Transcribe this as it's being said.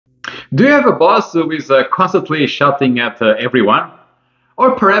Do you have a boss who is constantly shouting at everyone?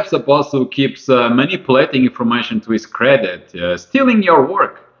 Or perhaps a boss who keeps manipulating information to his credit, stealing your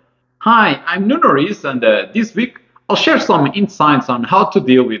work? Hi, I'm Nuno Reis, and this week I'll share some insights on how to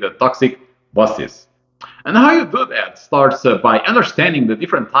deal with toxic bosses. And how you do that starts by understanding the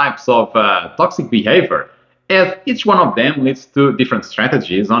different types of toxic behavior, as each one of them leads to different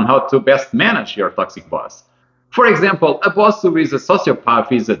strategies on how to best manage your toxic boss. For example, a boss who is a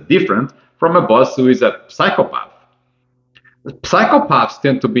sociopath is different from a boss who is a psychopath. Psychopaths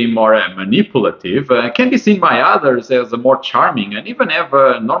tend to be more manipulative, can be seen by others as more charming, and even have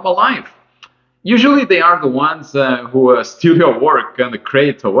a normal life. Usually, they are the ones who steal your work and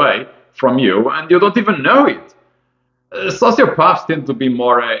crate away from you, and you don't even know it. Sociopaths tend to be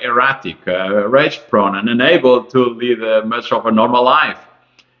more erratic, rage prone, and unable to lead much of a normal life.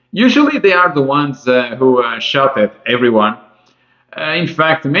 Usually, they are the ones who shout at everyone. In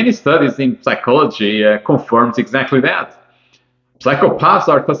fact, many studies in psychology confirms exactly that. Psychopaths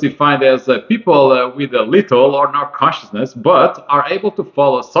are classified as people with a little or no consciousness, but are able to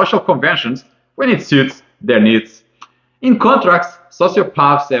follow social conventions when it suits their needs. In contrast,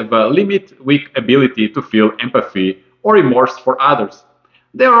 sociopaths have a weak ability to feel empathy or remorse for others.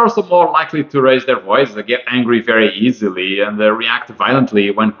 They are also more likely to raise their voice, get angry very easily, and react violently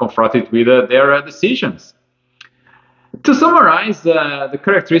when confronted with their decisions. To summarize, the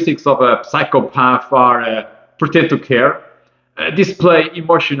characteristics of a psychopath are pretend to care, display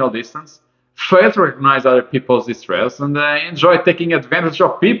emotional distance, fail to recognize other people's distress, and enjoy taking advantage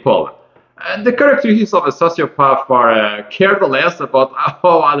of people. The characteristics of a sociopath are care less about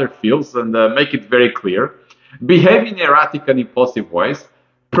how other feels and make it very clear, behave in erratic and impulsive ways,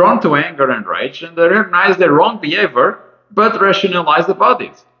 prone to anger and rage, and recognize their wrong behavior but rationalize about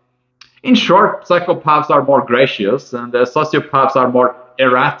it. In short, psychopaths are more gracious and sociopaths are more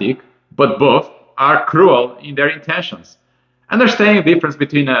erratic, but both are cruel in their intentions. Understanding the difference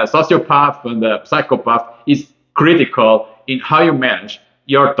between a sociopath and a psychopath is critical in how you manage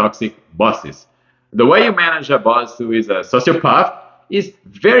your toxic bosses. The way you manage a boss who is a sociopath is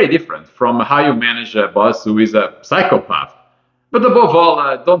very different from how you manage a boss who is a psychopath. But above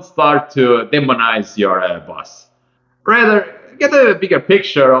all, don't start to demonize your boss. Rather, get a bigger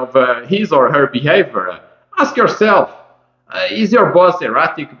picture of his or her behavior. Ask yourself, is your boss'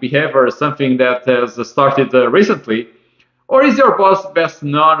 erratic behavior something that has started recently? Or is your boss best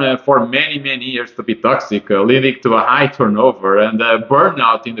known for many, many years to be toxic, leading to a high turnover and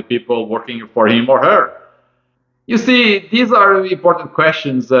burnout in the people working for him or her? You see, these are important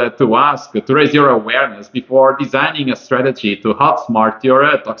questions to ask to raise your awareness before designing a strategy to outsmart your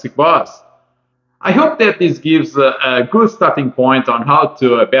toxic boss. I hope that this gives a good starting point on how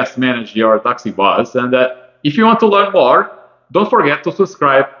to best manage your toxic boss. And if you want to learn more, don't forget to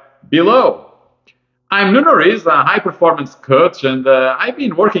subscribe below. I'm Nuno Reis, a high-performance coach, and I've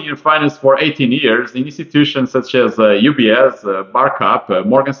been working in finance for 18 years in institutions such as UBS, Barcap,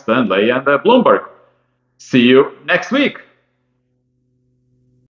 Morgan Stanley, and Bloomberg. See you next week.